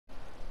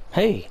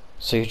Hey,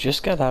 so you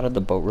just got out of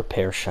the boat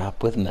repair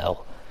shop with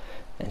Mel,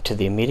 and to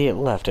the immediate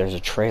left there's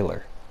a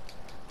trailer.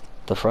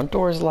 The front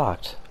door is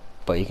locked,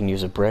 but you can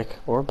use a brick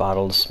or a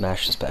bottle to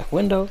smash this back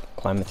window,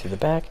 climb it through the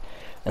back,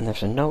 and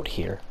there's a note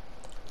here.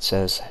 It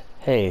says,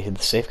 hey,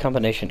 the safe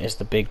combination is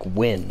the big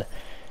win.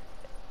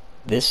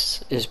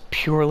 This is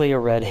purely a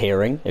red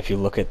herring. If you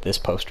look at this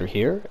poster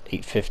here,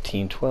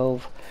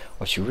 8/15/12,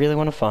 what you really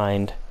want to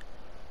find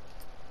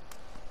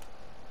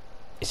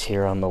is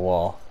here on the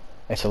wall.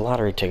 It's a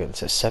lottery ticket that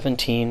says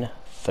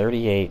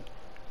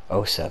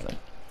 173807.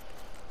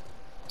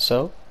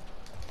 So,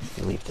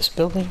 you leave this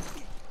building.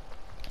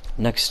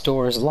 Next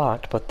door is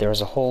locked, but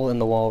there's a hole in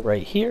the wall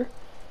right here.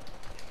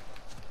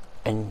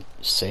 And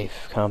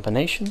safe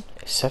combination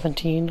is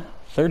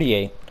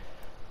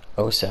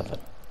 173807.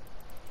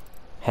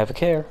 Have a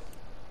care.